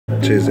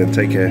Cheers then,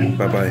 take care,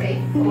 bye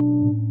bye.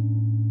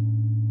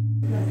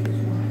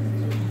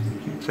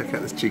 Check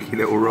out this cheeky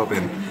little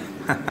robin.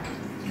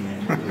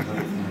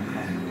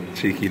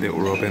 Cheeky little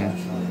robin.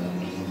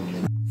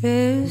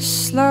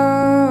 This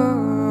love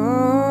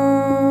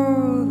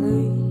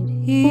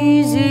ain't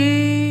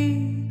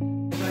easy.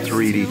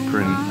 3D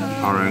print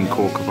our own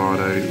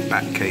Corcovado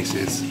back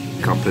cases.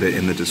 Can't put it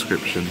in the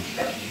description.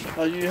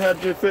 Are you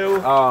had your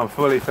fill? Oh, I'm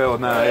fully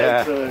filled now,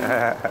 yeah.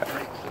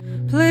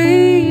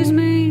 Please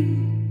me.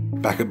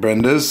 Back at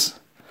Brenda's,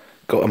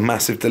 got a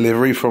massive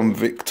delivery from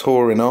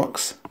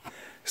Victorinox.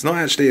 It's not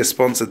actually a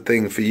sponsored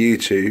thing for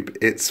YouTube,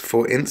 it's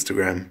for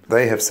Instagram.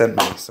 They have sent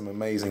me some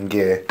amazing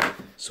gear.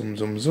 Zoom,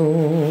 zoom,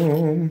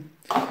 zoom.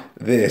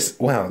 This,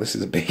 wow, this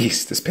is a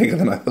beast. It's bigger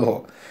than I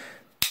thought.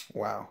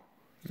 Wow,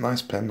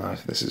 nice pen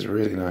knife. This is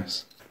really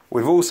nice.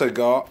 We've also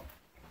got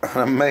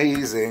an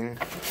amazing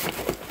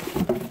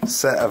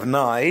set of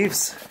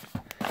knives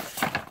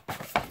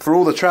for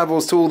all the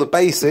travels to all the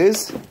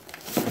bases.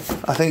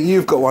 I think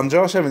you've got one,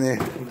 Josh, haven't you?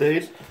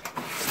 Indeed.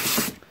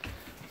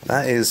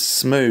 That is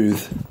smooth.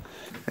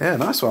 Yeah,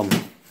 nice one.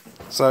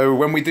 So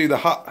when we do the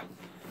hut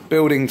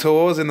building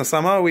tours in the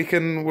summer, we'll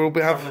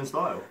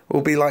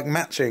be like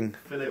matching.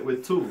 Fill it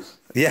with tools.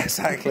 Yeah,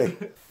 exactly.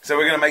 So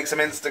we're going to make some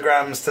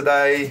Instagrams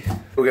today.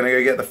 We're going to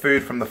go get the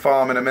food from the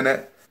farm in a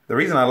minute. The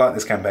reason I like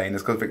this campaign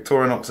is because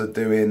Victorinox are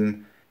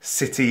doing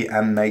city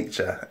and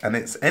nature, and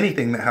it's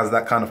anything that has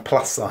that kind of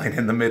plus sign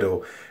in the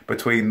middle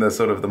between the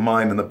sort of the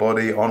mind and the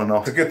body, on and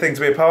off. It's a good thing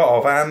to be a part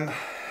of, and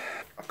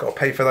I've got to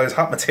pay for those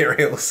hut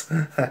materials.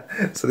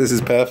 So this is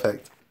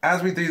perfect.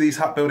 As we do these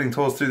hut building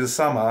tours through the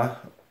summer,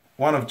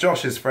 one of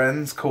Josh's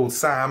friends called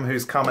Sam,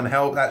 who's come and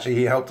helped, actually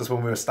he helped us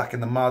when we were stuck in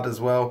the mud as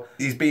well.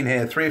 He's been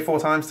here 3 or 4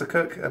 times to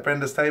cook at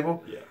Brenda's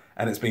table. Yeah.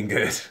 And it's been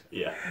good.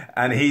 Yeah.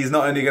 And he's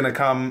not only going to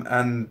come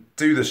and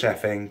do the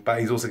chefing, but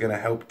he's also going to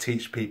help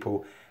teach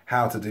people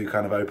how to do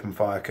kind of open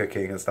fire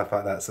cooking and stuff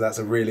like that. So that's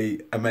a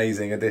really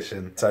amazing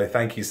addition. So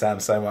thank you,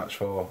 Sam, so much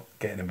for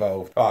getting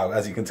involved. Oh,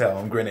 as you can tell,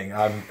 I'm grinning.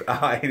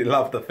 I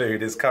love the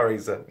food. His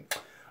curries are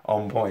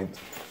on point.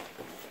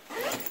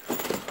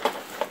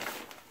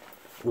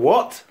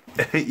 What?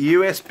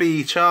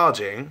 USB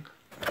charging?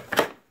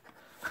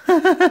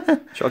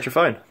 Charge your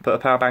phone. Put a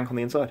power bank on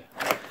the inside.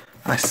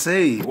 I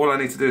see. All I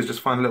need to do is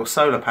just find a little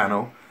solar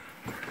panel,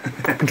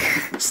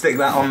 stick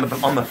that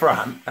on the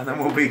front, and then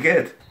we'll be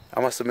good. I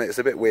must admit, it's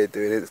a bit weird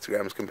doing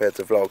Instagrams compared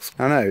to vlogs.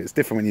 I know, it's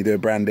different when you do a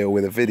brand deal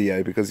with a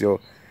video because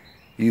you're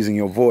using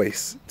your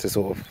voice to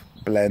sort of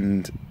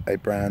blend a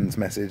brand's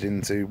message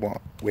into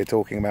what we're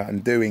talking about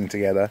and doing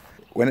together.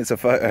 When it's a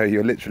photo,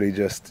 you're literally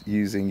just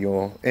using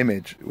your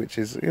image, which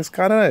is,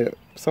 I don't know,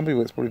 some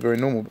people it's probably very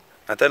normal.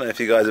 I don't know if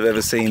you guys have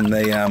ever seen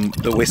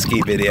the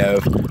whiskey video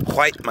of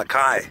White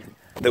Mackay.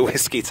 The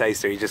whiskey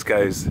taster, he just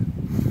goes,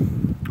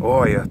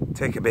 oh, you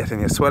take a bit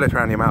and you swirl it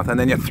around your mouth and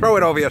then you throw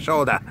it over your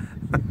shoulder.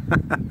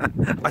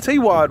 I tell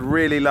you what I'd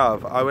really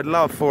love. I would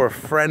love for a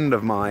friend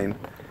of mine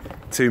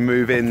to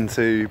move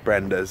into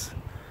Brenda's,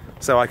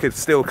 so I could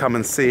still come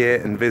and see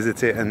it and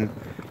visit it and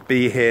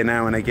be here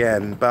now and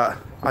again. But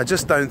I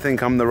just don't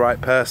think I'm the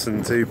right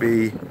person to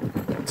be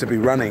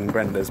running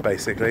Brenda's,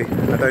 basically.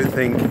 I don't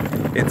think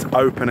it's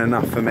open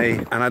enough for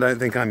me, and I don't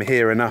think I'm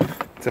here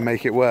enough to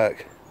make it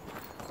work.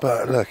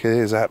 But look, it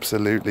is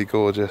absolutely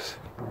gorgeous.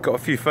 Got a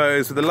few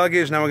photos with the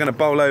luggage. Now we're going to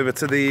bowl over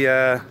to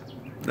the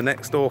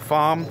next door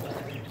farm.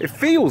 It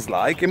feels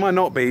like, it might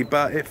not be,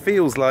 but it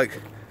feels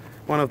like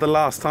one of the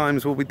last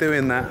times we'll be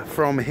doing that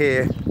from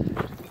here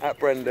at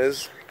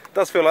Brenda's. It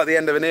does feel like the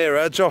end of an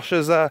era. Josh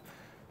has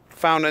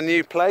found a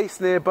new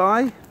place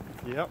nearby.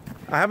 Yep.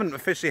 I haven't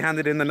officially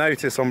handed in the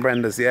notice on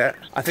Brenda's yet.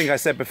 I think I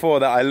said before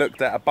that I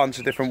looked at a bunch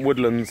of different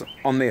woodlands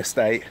on the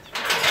estate,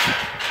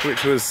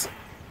 which was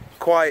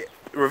quite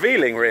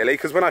revealing, really,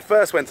 because when I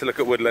first went to look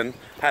at woodland,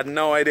 I had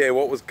no idea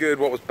what was good,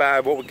 what was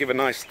bad, what would give a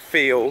nice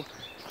feel.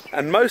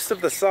 And most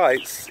of the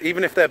sites,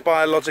 even if they're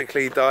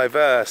biologically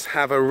diverse,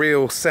 have a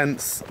real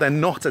sense they're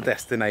not a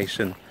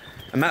destination.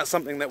 And that's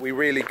something that we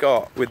really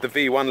got with the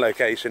V1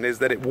 location, is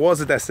that it was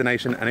a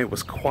destination and it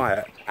was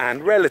quiet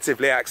and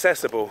relatively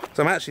accessible.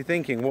 So I'm actually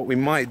thinking what we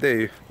might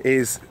do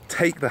is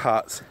take the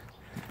huts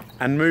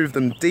and move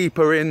them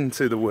deeper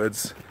into the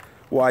woods,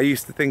 what I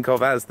used to think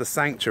of as the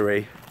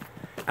sanctuary,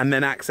 and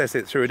then access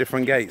it through a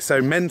different gate.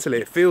 So mentally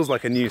it feels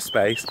like a new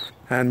space,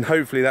 and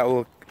hopefully that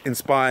will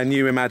inspire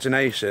new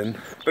imagination.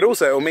 But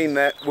also it will mean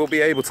that we'll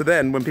be able to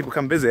then, when people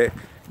come visit,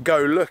 go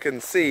look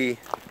and see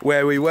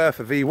where we were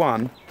for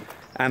V1,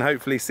 and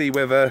hopefully see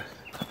whether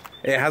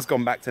it has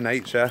gone back to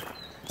nature,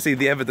 see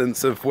the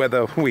evidence of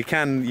whether we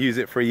can use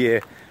it for a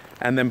year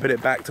and then put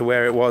it back to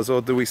where it was,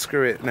 or do we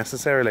screw it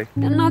necessarily?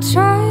 And I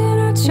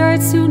try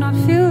to not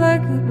feel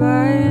like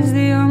goodbye is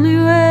the only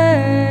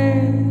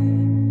way.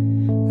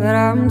 But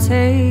I'm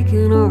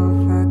taking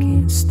off, I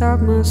can't stop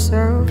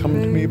myself. Come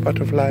to me,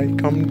 butterfly,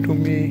 come to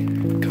me,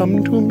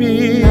 come to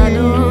me. I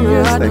don't know,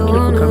 yes, thank you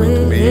for coming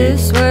to me.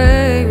 This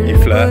way. You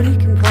flirt.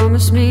 Nobody can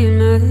promise me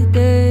another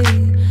day.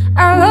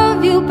 I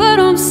love you, but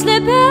I'm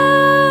slipping.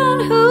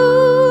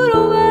 Who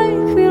don't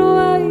wake, we don't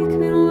wake,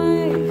 we don't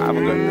wake. Have a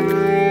good night.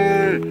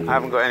 I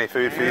haven't got any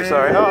food for you,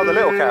 sorry. Oh, the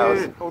little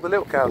cows. All the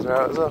little cows are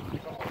out as well.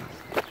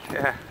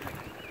 Yeah.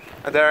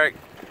 Hi, Derek.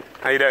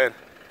 How you doing?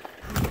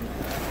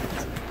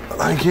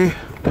 Thank you.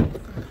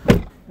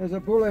 There's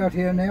a bull out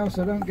here now,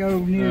 so don't go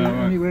near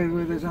anywhere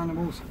where there's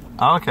animals.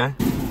 Oh, okay.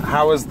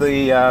 How has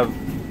the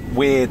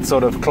weird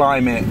sort of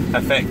climate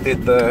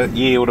affected the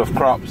yield of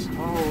crops?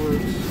 Oh,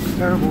 it's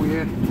terrible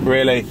here.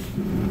 Really?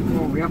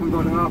 Well, we haven't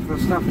got half the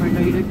stuff they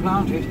needed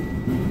planted.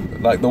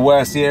 Like the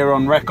worst year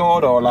on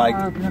record, or like?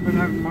 I've never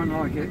known one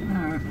like it,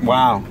 no.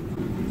 Wow.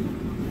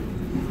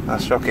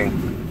 That's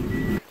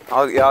shocking.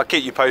 I'll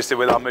keep you posted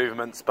with our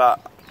movements,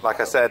 but like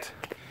I said.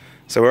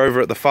 So we're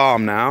over at the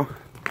farm now.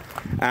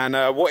 And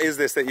what is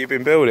this that you've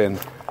been building?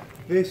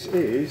 This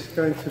is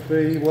going to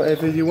be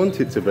whatever you want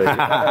it to be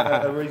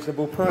at a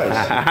reasonable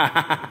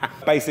price.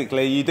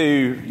 Basically, you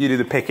do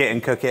the pick it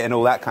and cook it and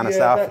all that kind of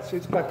stuff.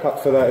 It's back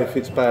up for that if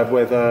it's bad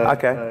weather.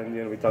 Okay. And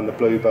you know, we've done the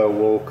Bluebell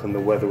walk and the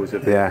weather was a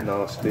bit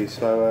nasty,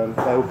 so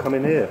they all come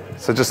in here.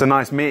 So just a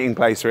nice meeting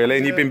place, really.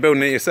 And you've been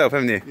building it yourself,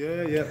 haven't you?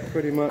 Yeah,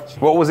 pretty much.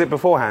 What was it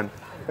beforehand?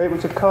 It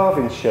was a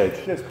carving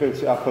shed. Just built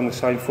it up on the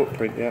same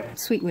footprint, yeah.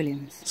 Sweet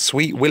Williams.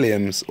 Sweet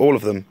Williams, all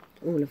of them.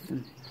 All of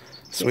them.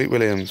 Sweet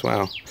Williams,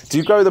 wow. Do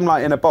you grow them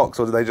like in a box,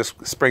 or do they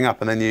just spring up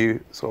and then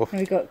you sort of...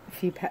 We've got a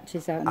few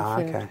patches out in the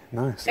field. Okay,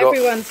 nice.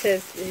 Everyone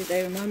says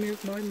they remind me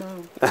of my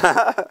mum.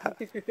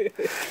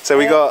 So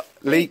we got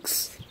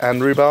leeks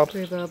and rhubarb.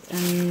 Rhubarb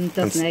and a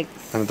dozen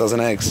eggs. And a dozen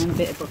eggs. And a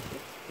bit of broccoli.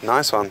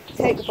 Nice one.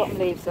 Take the bottom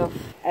leaves off.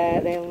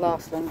 They'll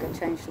last longer.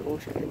 Change the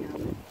water every now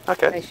and then.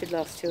 Okay. They should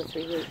last 2 or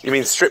 3 weeks. You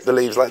mean strip the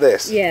leaves like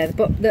this? Yeah,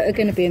 but that are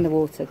going to be in the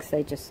water because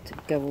they just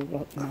go all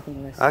rotten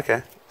otherwise.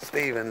 Okay.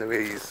 Steve and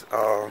Louise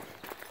are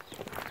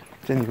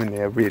genuinely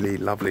a really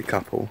lovely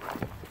couple.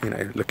 You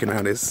know, looking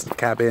around his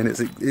cabin, it's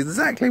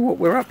exactly what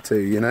we're up to,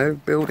 you know,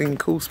 building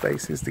cool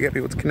spaces to get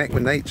people to connect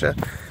with nature.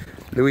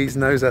 Louise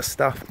knows her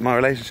stuff. My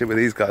relationship with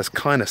these guys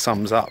kind of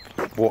sums up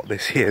what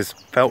this year's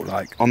felt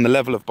like. On the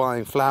level of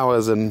buying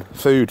flowers and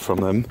food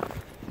from them,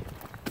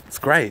 it's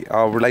great.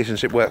 Our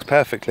relationship works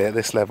perfectly at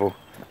this level.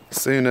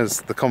 As soon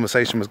as the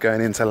conversation was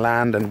going into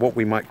land and what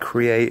we might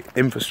create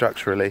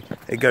infrastructurally,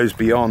 it goes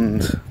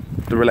beyond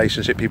the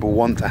relationship people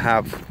want to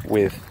have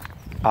with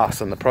us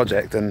and the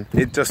project, and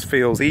it just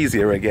feels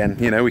easier again.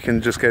 You know, we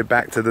can just go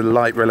back to the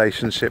light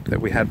relationship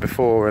that we had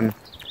before, and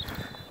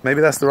maybe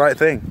that's the right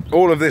thing.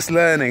 All of this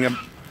learning,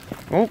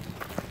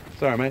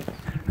 sorry mate,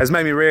 has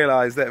made me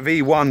realise that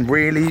V1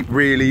 really,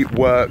 really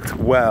worked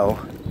well,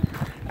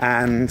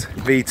 and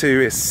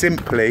V2 is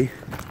simply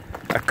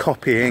a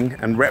copying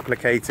and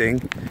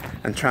replicating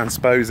and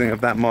transposing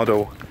of that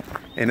model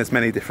in as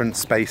many different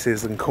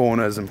spaces and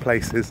corners and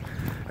places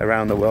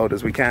around the world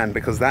as we can,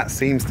 because that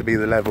seems to be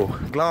the level.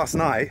 Last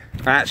night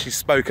I actually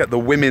spoke at the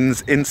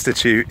Women's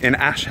Institute in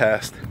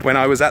Ashurst when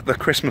I was at the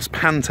Christmas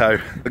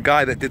Panto. The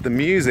guy that did the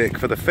music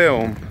for the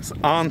film's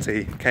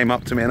auntie came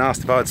up to me and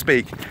asked if I would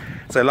speak.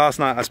 So last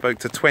night I spoke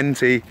to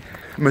 20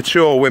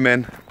 mature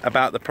women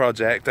about the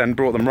project and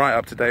brought them right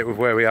up to date with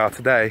where we are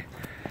today.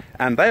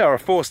 And they are a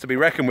force to be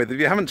reckoned with. If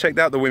you haven't checked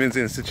out the Women's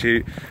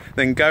Institute,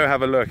 then go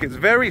have a look. It's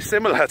very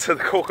similar to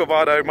the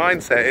Corcovado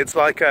mindset. It's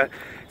like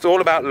it's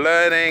all about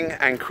learning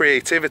and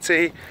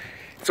creativity.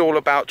 It's all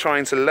about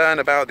trying to learn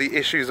about the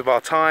issues of our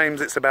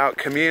times. It's about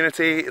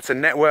community. It's a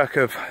network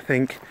of, I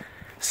think,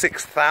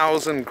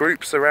 6,000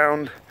 groups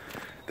around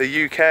the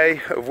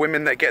UK of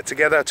women that get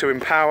together to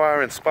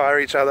empower, inspire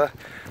each other.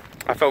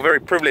 I felt very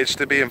privileged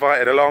to be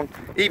invited along.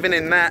 Even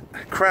in that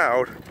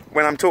crowd,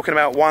 when I'm talking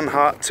about 1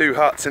 hut, 2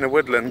 huts in a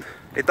woodland,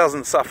 it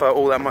doesn't suffer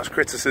all that much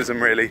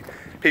criticism really.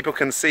 People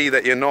can see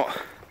that you're not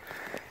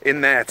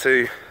in there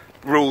to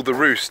rule the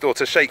roost or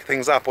to shake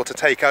things up or to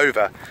take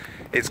over.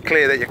 It's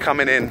clear that you're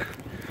coming in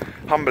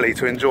humbly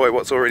to enjoy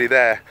what's already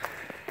there.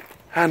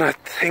 And I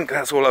think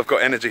that's all I've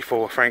got energy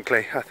for,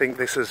 frankly. I think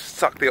this has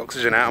sucked the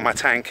oxygen out of my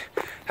tank,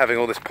 having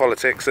all this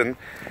politics, and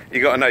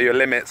you got to know your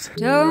limits.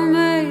 Don't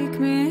make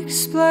me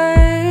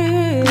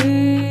explain.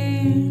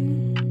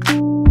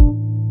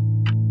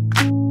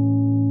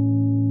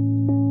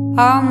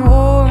 I'm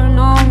worn,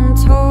 I'm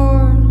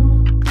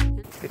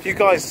torn. If you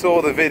guys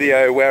saw the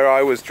video where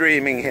I was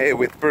dreaming here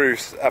with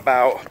Bruce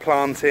about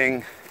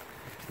planting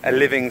a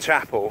living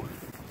chapel,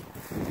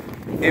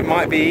 it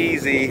might be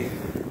easy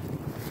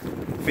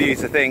for you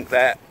to think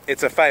that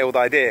it's a failed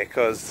idea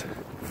because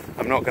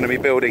I'm not going to be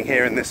building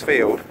here in this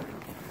field,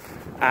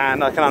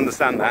 and I can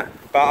understand that,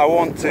 but I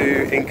want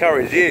to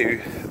encourage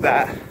you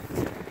that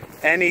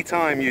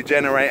anytime you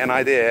generate an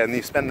idea and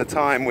you spend the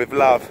time with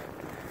love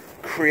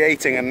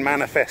creating and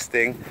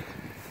manifesting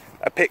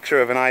a picture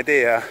of an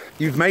idea,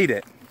 you've made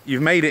it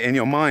in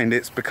your mind.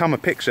 It's become a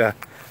picture.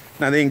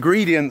 Now the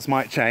ingredients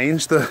might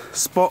change, the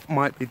spot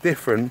might be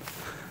different,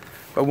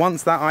 but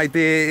once that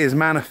idea is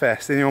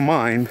manifest in your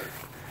mind,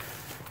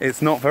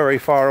 it's not very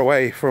far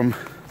away from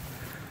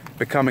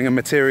becoming a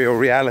material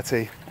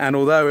reality. And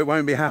although it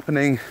won't be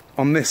happening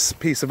on this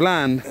piece of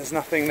land, there's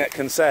nothing that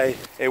can say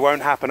it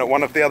won't happen at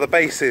one of the other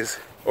bases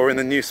or in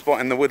the new spot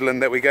in the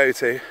woodland that we go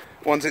to.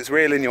 Once it's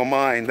real in your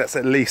mind, that's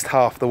at least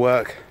half the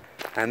work,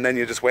 and then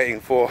you're just waiting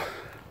for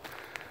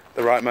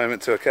the right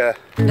moment to occur.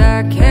 And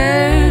I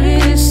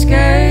can't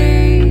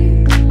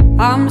escape.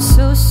 I'm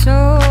so.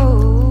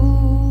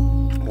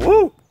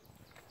 Woo!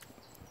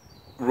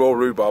 Raw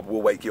rhubarb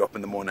will wake you up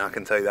in the morning, I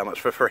can tell you that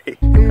much for free.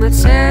 And my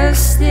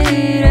chest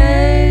it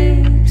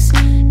aches.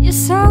 Your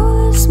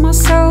soul is my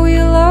soul.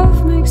 Your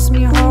love makes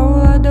me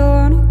whole. I don't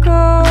wanna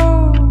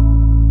go,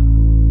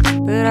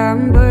 but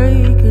I'm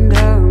breaking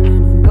down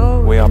and I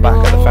know. We are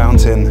back at the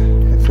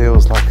fountain. It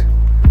feels like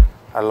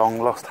a long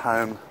lost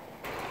home.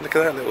 Look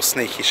at that little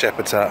sneaky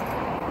shepherd's hut.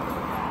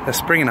 They're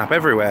springing up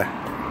everywhere.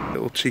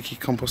 Little cheeky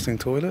composting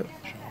toilet.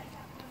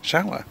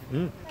 Shower.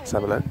 Let's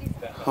have a look.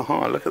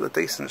 Oh, look at the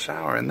decent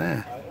shower in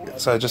there.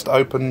 So just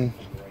open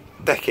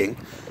decking,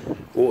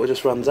 water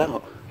just runs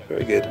out.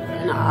 Very good.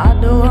 And I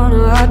don't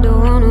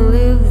wanna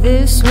live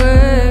this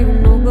way.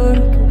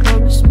 Nobody can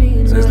promise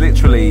me. So there's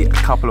literally a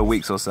couple of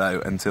weeks or so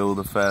until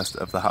the first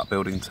of the hut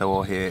building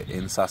tour here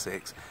in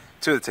Sussex.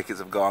 2 of the tickets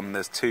have gone,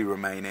 there's 2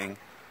 remaining.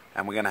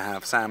 And we're going to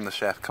have Sam the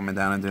chef coming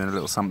down and doing a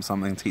little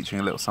something,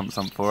 teaching a little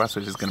something for us,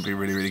 which is going to be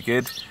really, really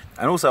good.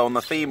 And also on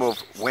the theme of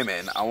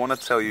women, I want to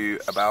tell you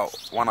about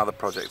one other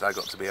project I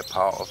got to be a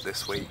part of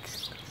this week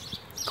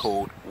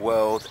called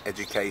World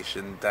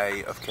Education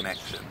Day of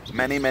Connection.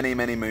 Many, many,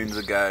 many moons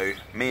ago,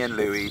 me and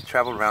Louis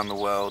travelled around the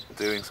world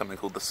doing something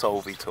called the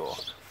Solvi Tour.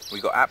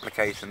 We got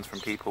applications from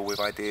people with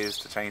ideas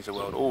to change the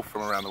world, all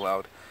from around the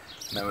world.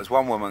 And there was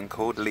one woman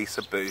called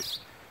Lisa Booth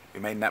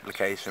who made an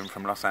application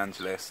from Los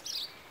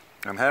Angeles.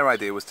 And her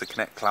idea was to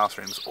connect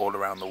classrooms all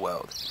around the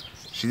world.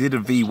 She did a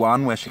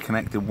V1 where she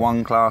connected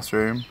one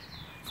classroom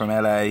from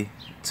LA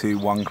to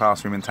one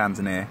classroom in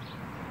Tanzania.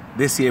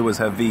 This year was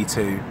her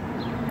V2,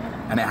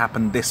 and it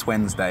happened this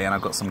Wednesday, and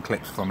I've got some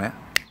clips from it.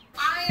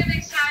 I am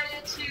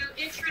excited to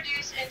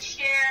introduce and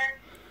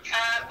share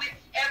with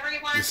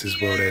everyone. This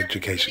is World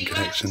Education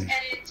Connection. And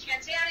in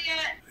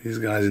Tanzania. These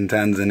guys in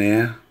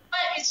Tanzania. But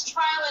it's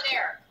trial and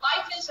error.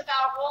 Life is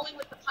about rolling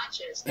with the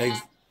punches.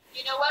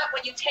 You know what?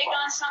 When you take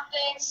on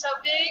something so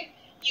big,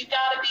 you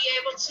got to be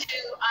able to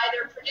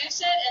either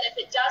produce it, and if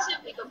it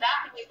doesn't, we go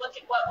back and we look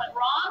at what went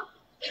wrong,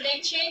 we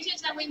make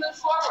changes, and we move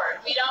forward.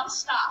 We don't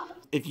stop.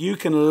 If you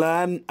can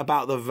learn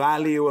about the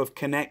value of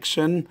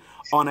connection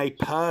on a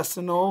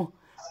personal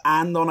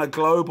and on a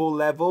global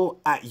level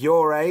at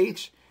your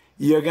age,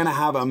 you're going to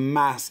have a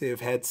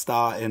massive head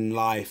start in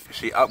life.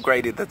 She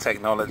upgraded the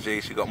technology.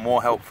 She got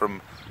more help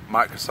from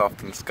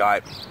Microsoft and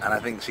Skype, and I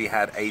think she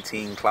had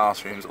 18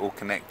 classrooms all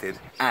connected.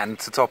 And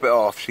to top it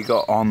off, she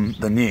got on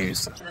the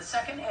news. The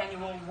second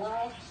annual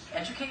World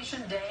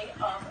Education Day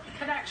of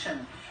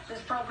Connection.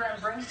 This program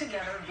brings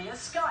together via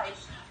Skype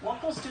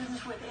local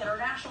students with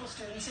international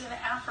students in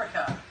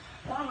Africa,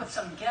 along with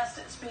some guest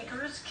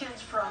speakers, kids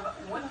from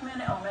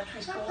Whitman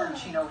Elementary School in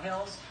Chino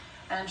Hills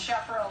and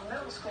Chaparral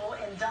Middle School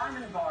in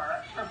Diamond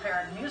Bar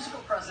prepared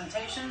musical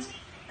presentations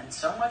and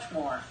so much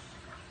more.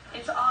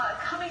 It's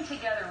coming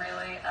together,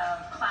 really,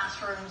 of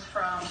classrooms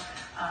from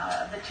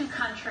the 2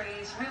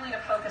 countries, really to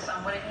focus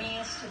on what it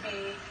means to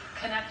be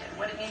connected,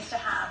 what it means to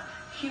have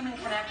human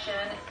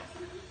connection.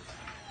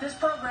 This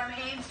program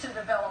aims to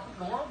develop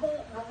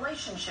global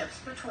relationships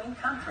between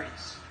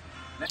countries.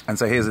 And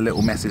so here's a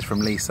little message from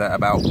Lisa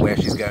about where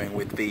she's going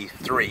with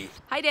V3.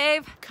 Hi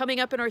Dave. Coming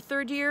up in our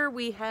 3rd year,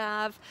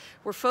 we're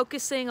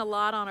focusing a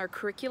lot on our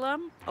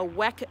curriculum, a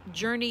WEC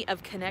Journey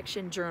of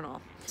Connection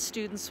journal.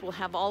 Students will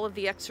have all of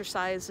the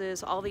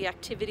exercises, all the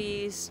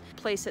activities, a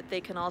place that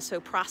they can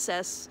also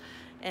process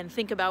and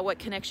think about what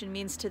connection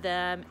means to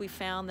them. We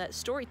found that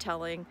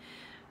storytelling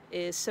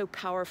is so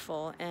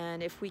powerful,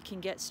 and if we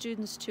can get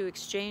students to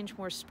exchange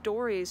more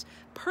stories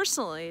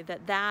personally,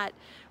 that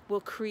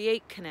will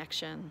create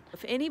connection.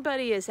 If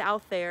anybody is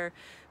out there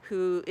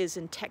who is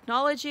in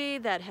technology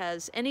that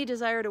has any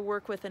desire to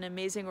work with an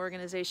amazing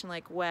organization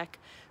like WEC,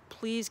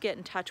 please get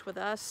in touch with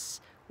us,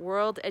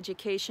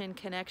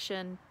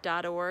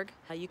 worldeducationconnection.org.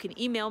 You can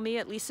email me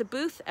at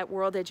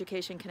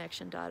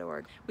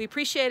lisabooth@worldeducationconnection.org. We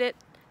appreciate it.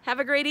 Have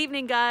a great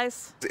evening,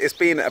 guys. It's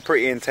been a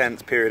pretty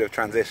intense period of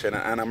transition,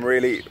 and I'm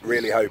really,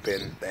 really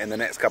hoping that in the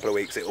next couple of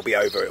weeks it will be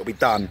over, it will be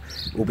done.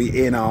 We'll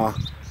be in our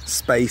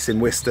space in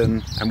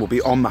Wiston, and we'll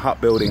be on the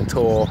hut building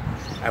tour,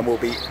 and we'll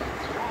be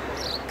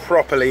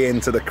properly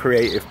into the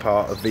creative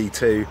part of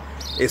V2.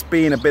 It's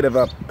been a bit of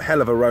a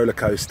hell of a roller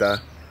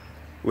coaster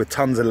with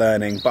tons of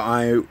learning, but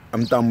I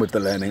am done with the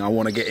learning. I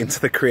want to get into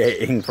the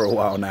creating for a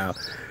while now,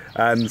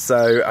 and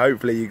so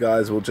hopefully you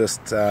guys will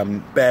just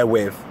bear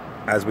with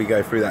as we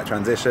go through that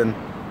transition,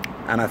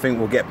 and I think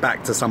we'll get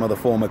back to some of the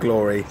former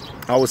glory.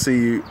 I will see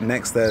you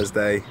next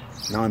Thursday,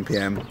 9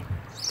 PM.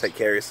 Take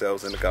care of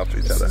yourselves and look after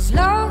each other.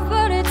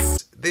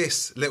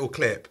 This little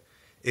clip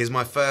is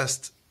my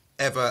first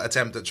ever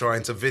attempt at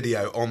trying to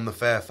video on the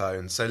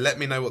Fairphone, so let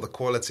me know what the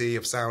quality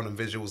of sound and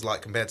visuals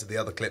like compared to the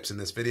other clips in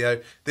this video.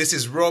 This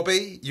is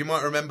Robbie. You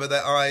might remember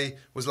that I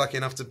was lucky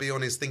enough to be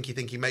on his Thinky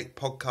Thinky Make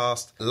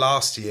podcast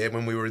last year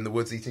when we were in the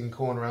woods eating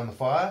corn around the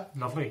fire.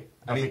 Lovely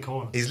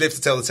corn. He's lived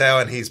to tell the tale,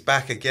 and he's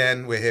back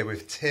again. We're here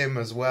with Tim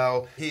as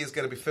well. He is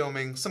going to be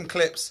filming some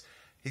clips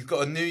He's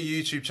got a new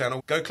YouTube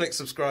channel. Go click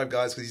subscribe,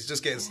 guys, because he's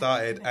just getting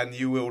started and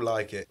you will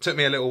like it. Took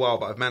me a little while,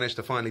 but I've managed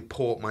to finally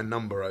port my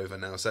number over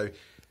now. So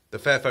the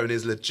Fairphone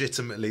is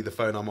legitimately the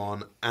phone I'm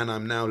on, and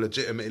I'm now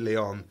legitimately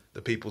on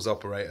the People's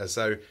Operator.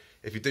 So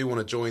if you do want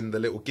to join the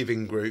little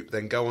giving group,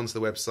 then go onto the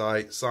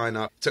website, sign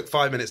up. It took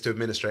 5 minutes to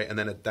administrate and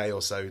then a day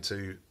or so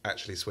to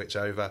actually switch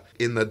over.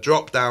 In the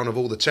drop down of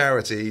all the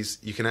charities,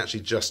 you can actually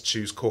just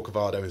choose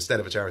Corcovado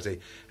instead of a charity,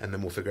 and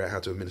then we'll figure out how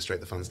to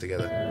administrate the funds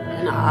together.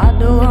 And I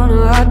don't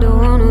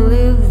wanna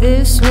live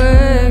this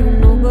way.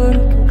 Nobody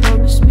can